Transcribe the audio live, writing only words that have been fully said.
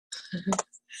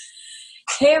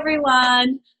Hey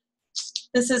everyone,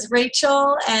 this is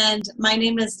Rachel and my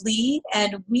name is Lee,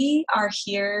 and we are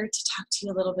here to talk to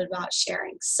you a little bit about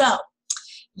sharing. So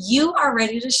you are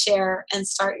ready to share and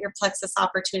start your Plexus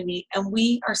opportunity, and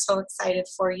we are so excited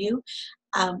for you.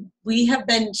 We have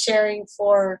been sharing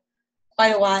for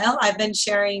quite a while. I've been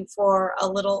sharing for a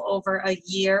little over a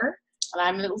year. And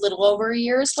I'm a little over a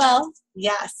year as well.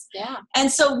 Yes. Yeah.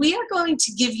 And so we are going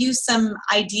to give you some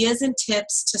ideas and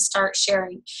tips to start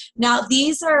sharing. Now,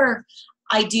 these are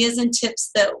ideas and tips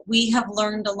that we have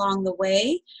learned along the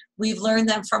way. We've learned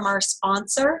them from our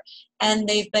sponsor, and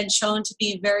they've been shown to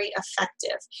be very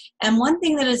effective. And one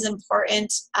thing that is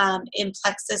important in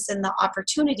Plexus and the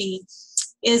opportunity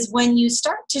is when you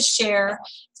start to share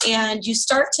and you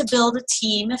start to build a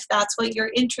team, if that's what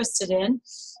you're interested in,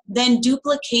 then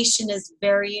duplication is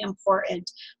very important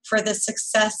for the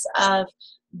success of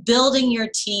building your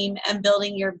team and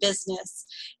building your business.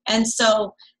 And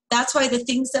so that's why the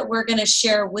things that we're going to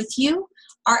share with you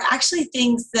are actually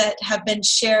things that have been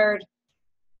shared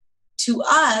to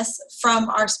us from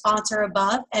our sponsor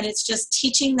above, and it's just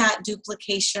teaching that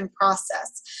duplication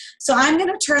process. So I'm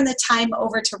going to turn the time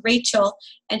over to Rachel,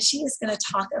 and she is going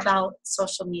to talk about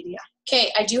social media.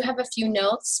 Okay, I do have a few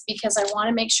notes because I want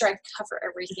to make sure I cover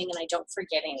everything and I don't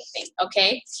forget anything,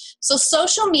 okay? So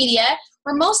social media,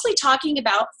 we're mostly talking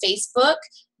about Facebook,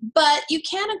 but you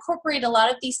can incorporate a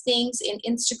lot of these things in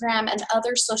Instagram and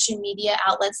other social media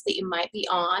outlets that you might be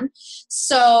on.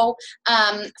 So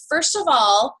first of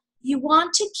all, you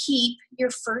want to keep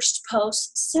your first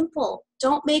post simple.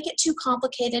 Don't make it too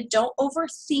complicated. Don't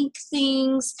overthink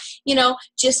things.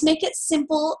 Just make it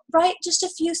simple. Write just a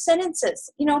few sentences.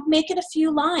 Make it a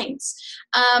few lines.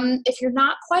 If you're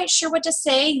not quite sure what to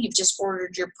say, you've just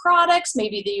ordered your products,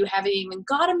 maybe that you haven't even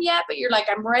got them yet, but you're like,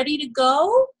 I'm ready to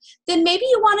go, then maybe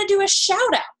you want to do a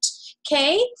shout out,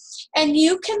 okay? And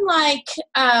you can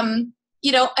an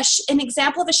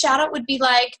example of a shout out would be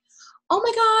like, oh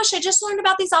my gosh, I just learned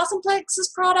about these awesome Plexus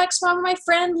products from my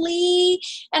friend Lee,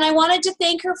 and I wanted to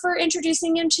thank her for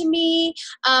introducing them to me.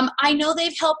 I know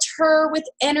they've helped her with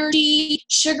energy,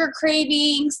 sugar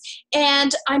cravings,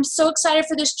 and I'm so excited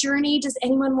for this journey. Does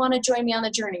anyone want to join me on the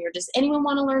journey, or does anyone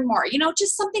want to learn more?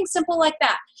 Just something simple like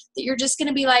that you're just going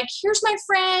to be like, here's my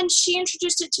friend, she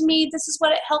introduced it to me, this is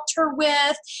what it helped her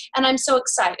with, and I'm so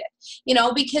excited.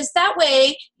 Because that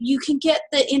way you can get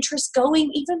the interest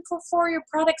going even before your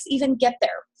products even get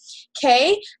there.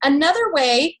 Okay? Another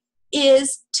way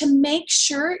is to make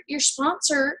sure your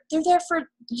sponsor, they're there for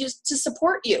just to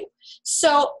support you.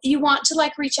 So you want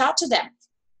to reach out to them.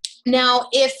 Now,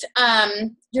 if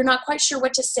you're not quite sure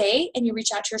what to say and you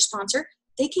reach out to your sponsor,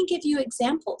 they can give you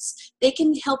examples. They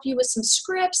can help you with some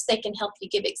scripts. They can help you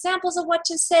give examples of what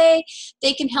to say.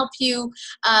 They can help you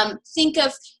think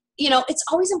of, it's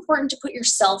always important to put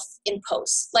yourself in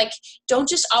posts. Don't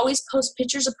just always post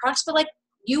pictures of products, but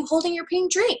you holding your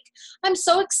pink drink. I'm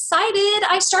so excited.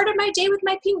 I started my day with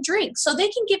my pink drink. So they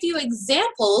can give you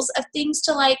examples of things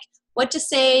to what to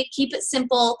say, keep it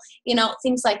simple,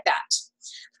 things like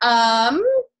that.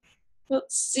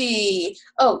 Let's see.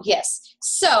 Oh, yes.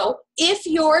 So if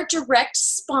your direct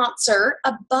sponsor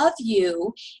above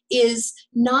you is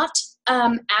not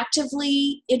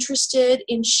actively interested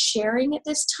in sharing at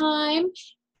this time,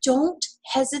 don't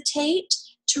hesitate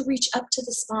to reach up to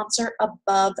the sponsor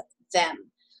above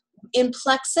them. In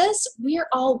Plexus, we are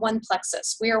all one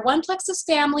Plexus. We are one Plexus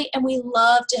family, and we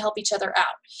love to help each other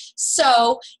out.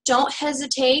 So don't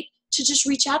hesitate to just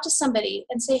reach out to somebody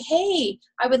and say, hey,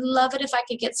 I would love it if I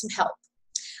could get some help.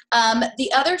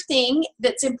 The other thing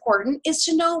that's important is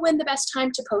to know when the best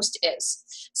time to post is.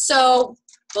 So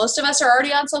most of us are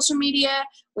already on social media.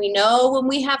 We know when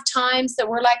we have times that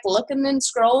we're looking and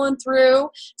scrolling through.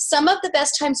 Some of the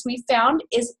best times we found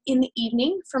is in the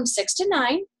evening from 6 to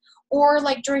 9 or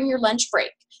during your lunch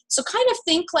break. So kind of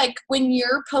think when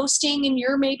you're posting and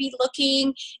you're maybe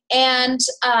looking and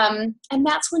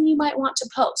that's when you might want to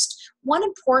post. One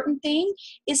important thing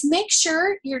is make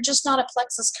sure you're just not a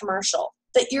Plexus commercial,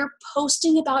 that you're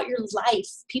posting about your life.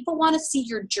 People want to see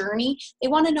your journey. They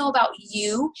want to know about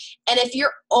you. And if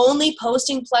you're only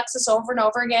posting Plexus over and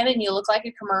over again and you look like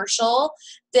a commercial,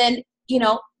 then,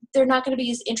 they're not going to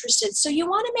be as interested. So you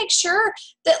want to make sure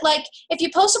that if you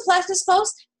post a Plexus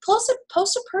post a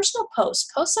personal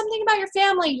post. Post something about your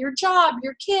family, your job,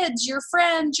 your kids, your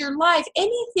friends, your life,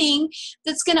 anything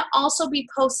that's going to also be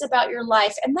posts about your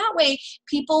life. And that way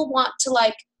people want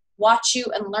to watch you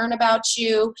and learn about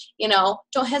you.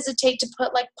 Don't hesitate to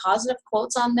put positive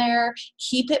quotes on there.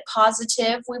 Keep it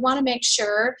positive. We want to make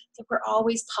sure that we're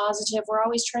always positive. We're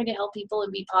always trying to help people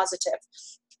and be positive.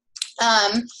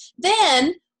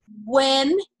 Then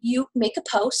when you make a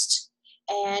post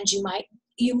and you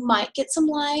might get some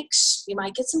likes, you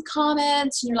might get some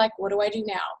comments, and you're like, what do I do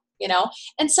now? You know,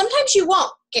 and sometimes you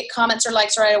won't get comments or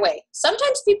likes right away.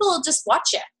 Sometimes people will just watch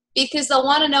you because they'll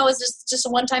want to know, is this just a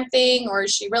one-time thing, or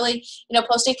is she really,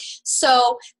 posting?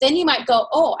 So then you might go,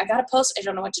 oh, I got to post. I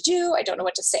don't know what to do. I don't know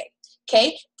what to say.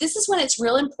 Okay. This is when it's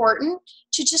real important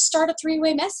to just start a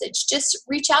three-way message. Just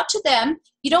reach out to them.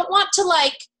 You don't want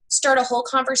to start a whole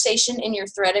conversation in your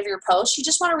thread of your post. You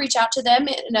just want to reach out to them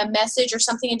in a message or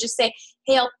something and just say,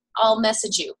 hey, I'll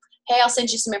message you. Hey, I'll send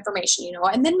you some information,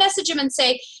 and then message them and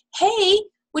say, hey,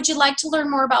 would you like to learn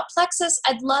more about Plexus?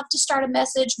 I'd love to start a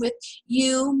message with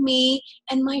you, me,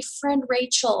 and my friend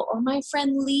Rachel or my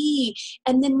friend Lee,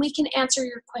 and then we can answer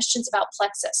your questions about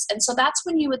Plexus. And so that's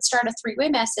when you would start a three-way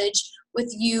message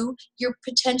with you, your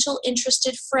potential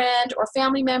interested friend or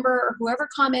family member or whoever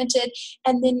commented,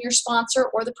 and then your sponsor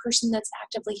or the person that's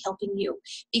actively helping you.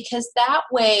 Because that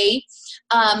way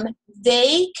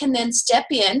they can then step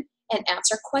in and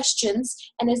answer questions.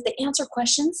 And as they answer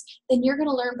questions, then you're going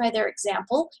to learn by their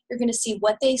example. You're going to see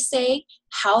what they say,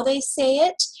 how they say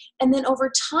it. And then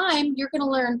over time, you're going to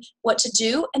learn what to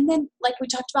do. And then, like we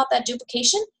talked about that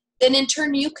duplication, then in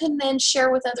turn, you can then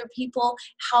share with other people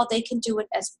how they can do it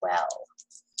as well.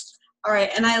 All right.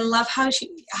 And I love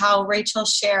how Rachel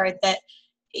shared that,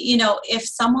 if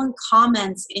someone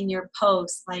comments in your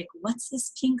post, like, what's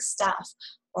this pink stuff?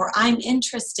 Or I'm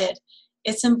interested,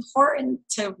 it's important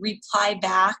to reply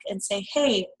back and say,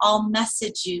 hey, I'll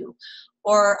message you,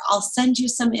 or I'll send you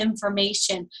some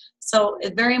information. So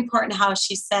it's very important how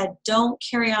she said, don't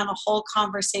carry on a whole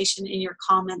conversation in your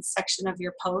comments section of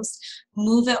your post.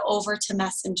 Move it over to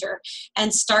Messenger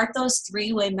and start those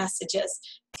three-way messages.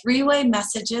 Three-way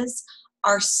messages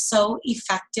are so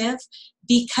effective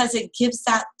because it gives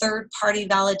that third-party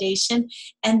validation,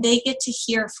 and they get to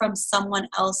hear from someone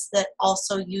else that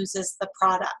also uses the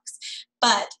products.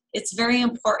 But it's very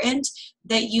important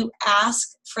that you ask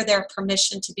for their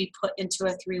permission to be put into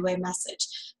a three-way message.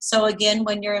 So again,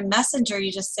 when you're in Messenger,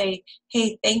 you just say,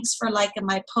 hey, thanks for liking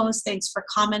my post. Thanks for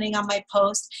commenting on my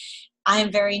post.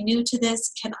 I'm very new to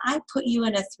this. Can I put you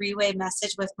in a three-way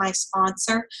message with my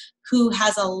sponsor who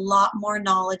has a lot more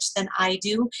knowledge than I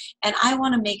do? And I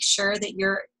want to make sure that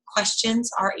your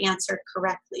questions are answered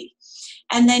correctly.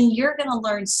 And then you're going to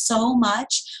learn so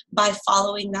much by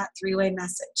following that three-way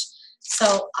message.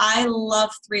 So I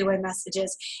love three-way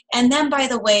messages. And then, by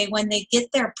the way, when they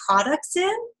get their products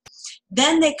in,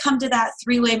 then they come to that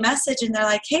three-way message and they're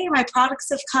like, hey, my products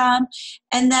have come.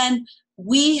 And then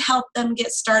we help them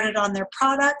get started on their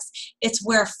products. It's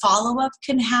where follow-up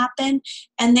can happen.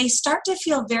 And they start to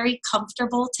feel very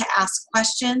comfortable to ask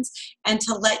questions and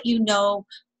to let you know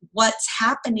what's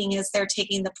happening as they're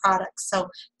taking the products. So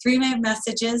three-way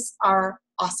messages are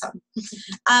awesome.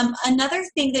 Another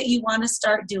thing that you want to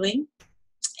start doing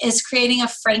is creating a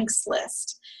Frank's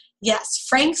list. Yes,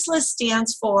 Frank's list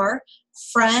stands for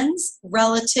friends,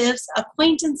 relatives,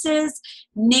 acquaintances,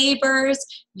 neighbors,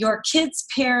 your kids'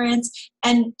 parents,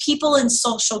 and people in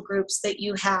social groups that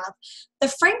you have.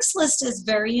 The Frank's list is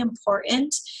very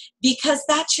important because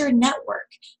that's your network.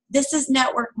 This is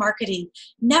network marketing.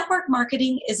 Network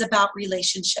marketing is about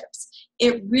relationships.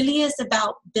 It really is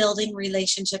about building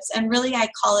relationships, and really I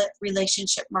call it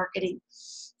relationship marketing.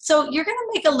 So you're going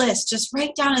to make a list. Just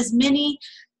write down as many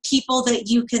people that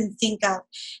you can think of.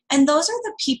 And those are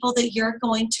the people that you're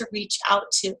going to reach out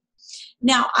to.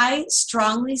 Now, I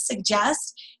strongly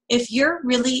suggest if you're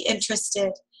really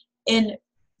interested in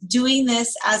doing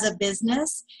this as a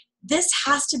business, this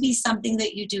has to be something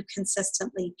that you do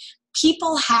consistently.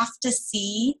 People have to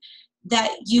see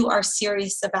that you are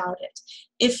serious about it.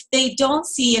 If they don't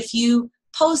see, if you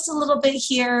post a little bit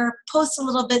here, post a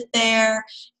little bit there,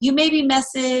 you maybe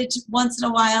message once in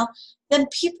a while, then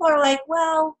people are like,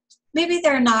 well, maybe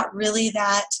they're not really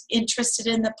that interested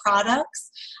in the products.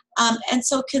 And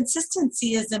so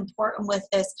consistency is important with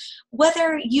this.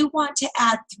 Whether you want to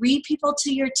add 3 people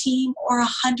to your team or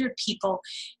 100 people,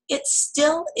 it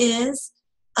still is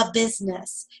a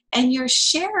business. And you're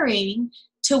sharing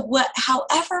to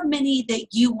however many that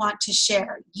you want to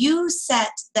share. You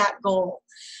set that goal.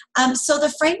 So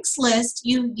the Frank's list,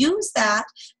 you use that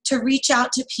to reach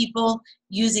out to people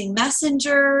using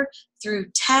Messenger, through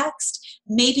text.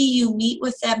 Maybe you meet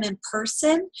with them in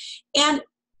person. And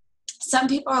some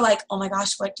people are like, oh my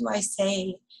gosh, what do I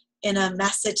say in a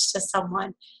message to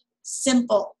someone?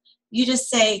 Simple. You just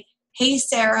say, hey,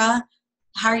 Sarah,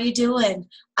 how are you doing?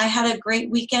 I had a great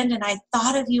weekend and I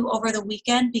thought of you over the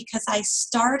weekend because I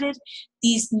started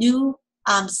these new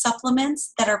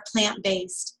supplements that are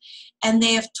plant-based. and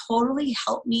they have totally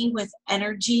helped me with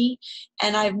energy,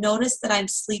 and I've noticed that I'm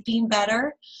sleeping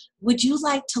better. Would you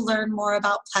like to learn more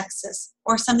about Plexus?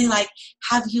 Or something like,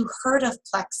 have you heard of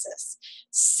Plexus?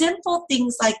 Simple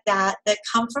things like that that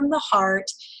come from the heart.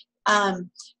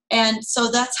 And so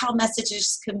that's how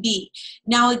messages can be.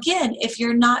 Now, again, if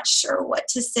you're not sure what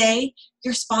to say,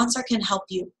 your sponsor can help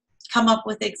you come up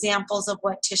with examples of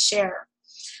what to share.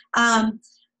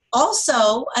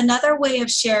 Also, another way of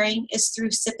sharing is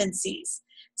through sip and sees.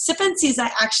 Sip and sees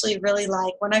I actually really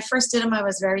like. When I first did them, I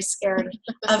was very scared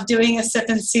of doing a sip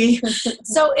and see.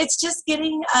 So it's just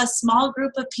getting a small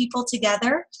group of people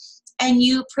together, and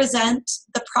you present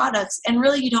the products. And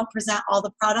really, you don't present all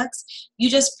the products. You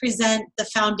just present the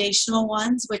foundational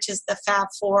ones, which is the Fab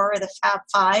 4 or the Fab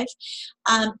 5.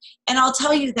 And I'll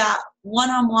tell you that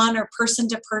one-on-one or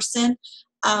person-to-person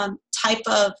type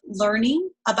of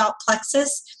learning about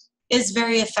Plexus is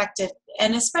very effective.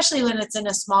 And especially when it's in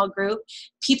a small group,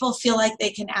 people feel like they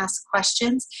can ask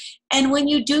questions. And when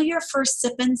you do your first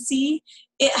sip and see,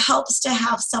 it helps to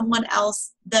have someone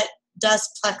else that does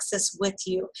Plexus with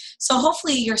you. So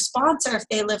hopefully your sponsor, if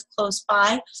they live close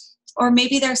by, or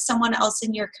maybe there's someone else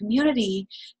in your community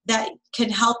that can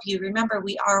help you. Remember,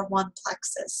 we are one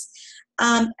Plexus.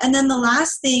 And then the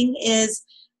last thing is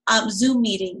Zoom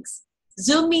meetings.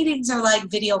 Zoom meetings are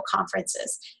like video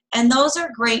conferences, and those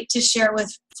are great to share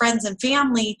with friends and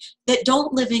family that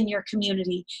don't live in your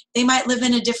community. They might live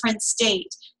in a different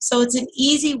state. So it's an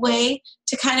easy way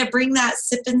to kind of bring that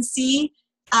sip and see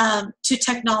to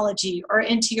technology or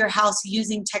into your house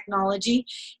using technology.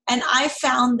 And I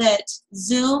found that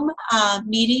Zoom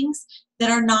meetings that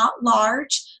are not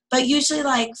large, but usually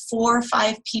like 4 or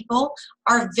 5 people,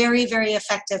 are very, very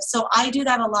effective. So I do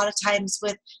that a lot of times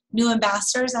with new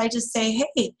ambassadors. I just say,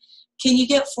 hey, can you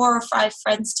get 4 or 5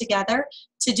 friends together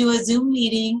to do a Zoom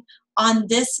meeting on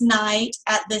this night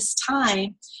at this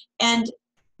time? And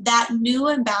that new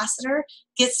ambassador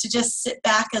gets to just sit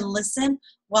back and listen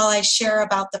while I share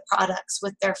about the products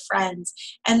with their friends.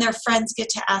 And their friends get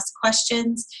to ask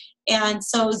questions. And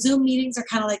so Zoom meetings are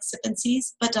kind of like sip and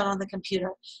sees, but done on the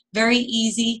computer. Very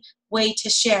easy way to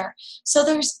share. So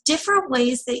there's different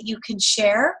ways that you can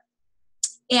share.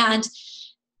 And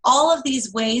all of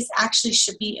these ways actually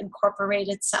should be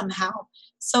incorporated somehow.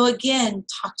 So again,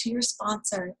 talk to your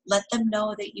sponsor. Let them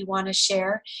know that you want to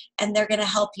share, and they're going to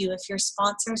help you. If your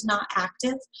sponsor is not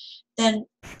active, then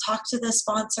talk to the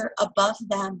sponsor above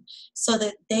them so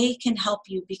that they can help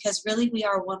you, because really we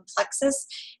are one Plexus,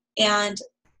 and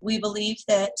we believe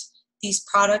that these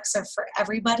products are for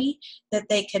everybody, that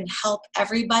they can help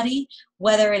everybody,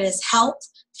 whether it is health,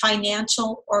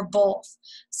 financial, or both.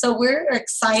 So we're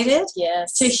excited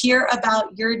to hear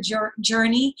about your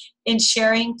journey in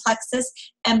sharing Plexus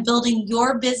and building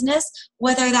your business,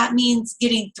 whether that means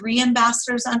getting 3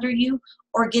 ambassadors under you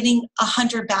or getting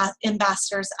 100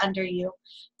 ambassadors under you.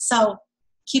 So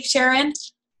keep sharing,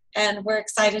 and we're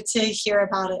excited to hear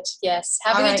about it. Yes.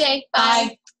 Have a good day. Bye.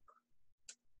 Bye.